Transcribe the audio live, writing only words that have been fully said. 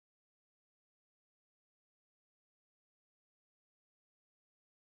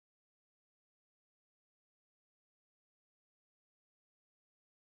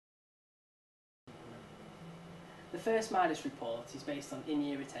first Midas report is based on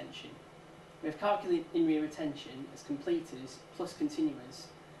in-year retention. We have calculated in-year retention as completers plus continuers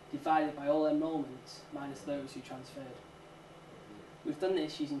divided by all enrolments minus those who transferred. We've done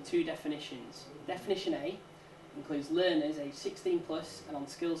this using two definitions. Definition A includes learners aged 16 plus and on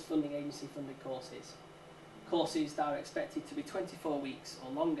skills funding agency funded courses. Courses that are expected to be 24 weeks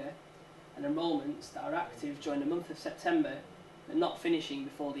or longer, and enrolments that are active during the month of September but not finishing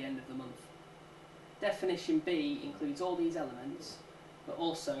before the end of the month. Definition B includes all these elements, but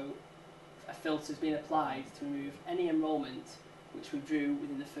also a filter has been applied to remove any enrolment which withdrew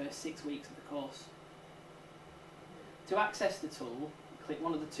within the first 6 weeks of the course. To access the tool, click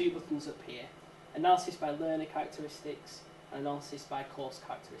one of the two buttons up here, Analysis by Learner Characteristics and Analysis by Course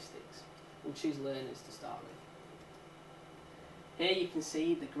Characteristics. We'll choose Learners to start with. Here you can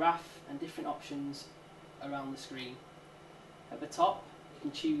see the graph and different options around the screen. At the top, you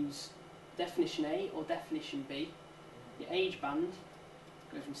can choose Definition A or Definition B. Your age band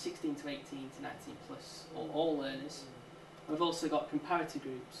goes from 16 to 18 to 19 plus, or all learners. We've also got comparator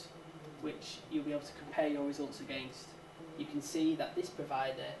groups, which you'll be able to compare your results against. You can see that this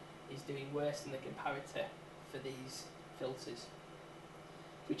provider is doing worse than the comparator for these filters.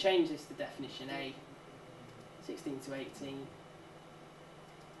 If we change this to Definition A, 16 to 18,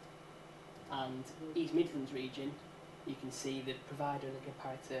 and East Midlands region, you can see the provider and the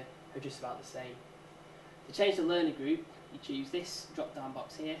comparator are just about the same. To change the learner group, you choose this drop-down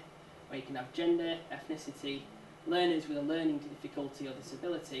box here, where you can have gender, ethnicity, learners with a learning difficulty or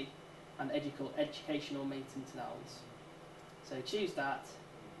disability, and educational maintenance allowance. So choose that,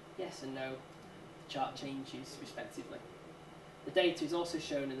 yes and no, the chart changes respectively. The data is also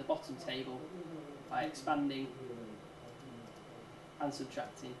shown in the bottom table by expanding and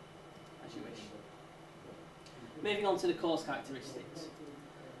subtracting as you wish. Moving on to the course characteristics.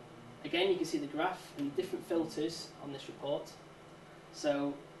 Again, you can see the graph and the different filters on this report.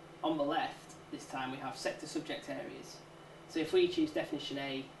 So on the left, this time we have sector subject areas. So if we choose Definition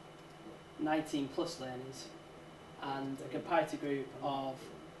A, 19 plus learners, and a comparator group of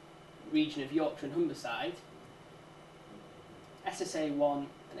region of Yorkshire and Humberside, SSA 1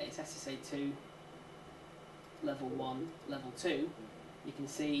 and it's SSA 2, level 1, level 2, you can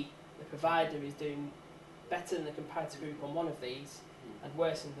see the provider is doing better than the comparator group on one of these and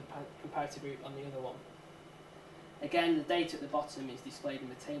worse than the comparator group on the other one. Again, the data at the bottom is displayed in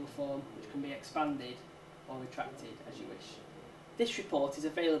the table form, which can be expanded or retracted as you wish. This report is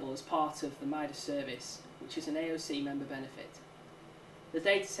available as part of the Midas service, which is an AOC member benefit. The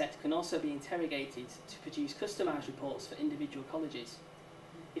dataset can also be interrogated to produce customised reports for individual colleges.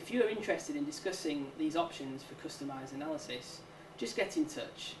 If you are interested in discussing these options for customised analysis, just get in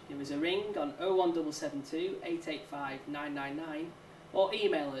touch. Give us a ring on 01772 885 999 or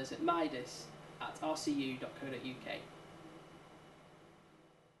email us at midas@rcu.co.uk.